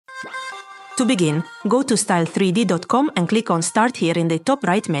To begin, go to Style3D.com and click on Start here in the top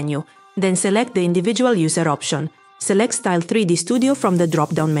right menu. Then select the individual user option. Select Style3D Studio from the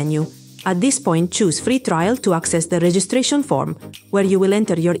drop-down menu. At this point, choose Free Trial to access the registration form, where you will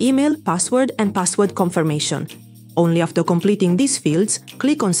enter your email, password, and password confirmation. Only after completing these fields,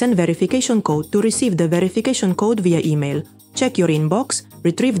 click on Send Verification Code to receive the verification code via email. Check your inbox,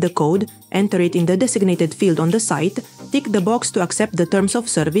 retrieve the code, enter it in the designated field on the site, tick the box to accept the terms of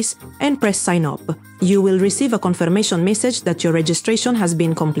service, and press Sign Up. You will receive a confirmation message that your registration has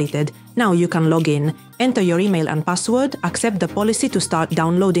been completed. Now you can log in, enter your email and password, accept the policy to start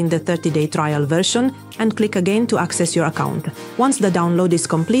downloading the 30-day trial version, and click again to access your account. Once the download is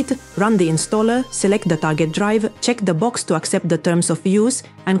complete, run the installer, select the target drive, check the box to accept the terms of use,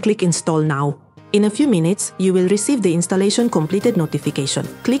 and click Install Now. In a few minutes, you will receive the installation completed notification.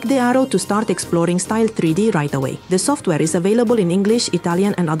 Click the arrow to start exploring Style3D right away. The software is available in English,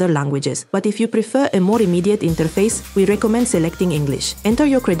 Italian, and other languages, but if you prefer a more immediate interface, we recommend selecting English. Enter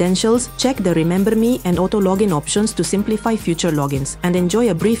your credentials, check the Remember Me and Auto Login options to simplify future logins, and enjoy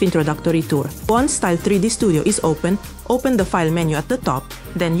a brief introductory tour. Once Style3D Studio is open, open the File menu at the top,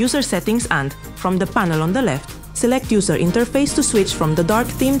 then User Settings and, from the panel on the left, select User Interface to switch from the dark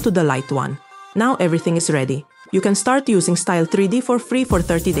theme to the light one. Now everything is ready. You can start using Style3D for free for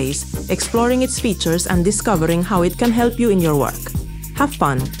 30 days, exploring its features and discovering how it can help you in your work. Have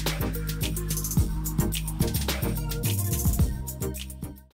fun!